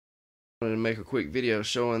I wanted to make a quick video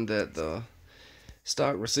showing that the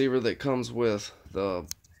stock receiver that comes with the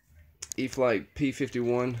e-flite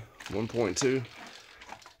P51 1.2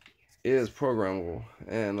 is programmable,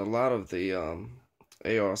 and a lot of the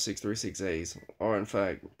AR636As are in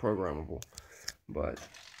fact programmable. But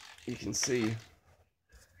you can see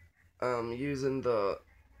I'm using the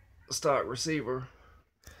stock receiver,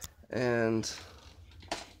 and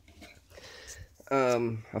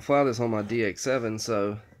I fly this on my DX7,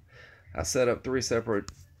 so I set up 3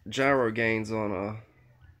 separate gyro gains on a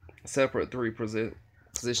separate 3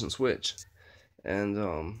 position switch, and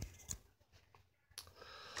you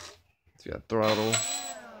got throttle,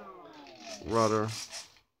 rudder,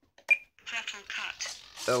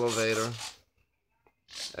 elevator,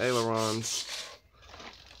 ailerons,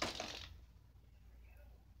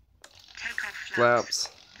 flaps,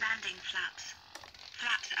 landing flaps,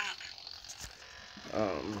 flaps up.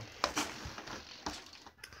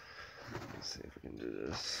 Let's see if we can do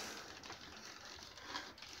this.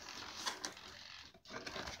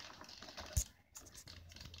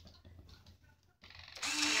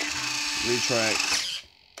 Retract.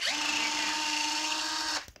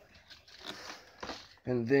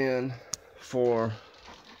 And then for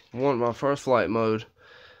my first flight mode,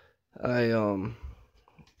 I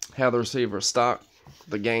have the receiver stock,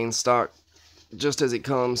 the gain stock, just as it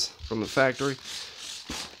comes from the factory.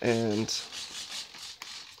 And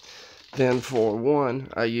then for one,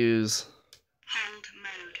 I use Hold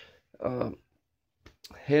mode.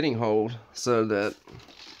 Heading hold, so that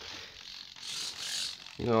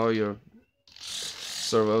all your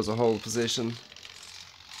servos will hold position.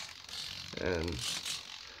 And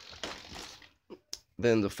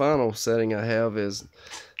then the final setting I have is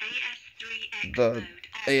the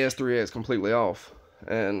AS3X completely off,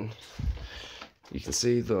 and you can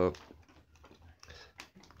see the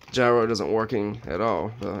gyro isn't working at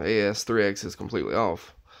all. The AS3X is completely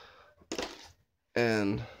off.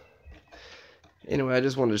 And anyway, I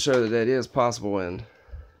just wanted to show that that is possible, and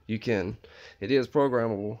it is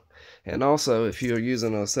programmable. And also, if you're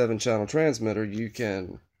using a 7-channel transmitter, you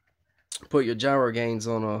can put your gyro gains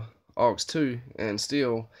on a AUX2 and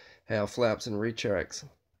still have flaps and retracts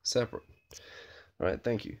separate. Alright,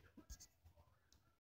 thank you.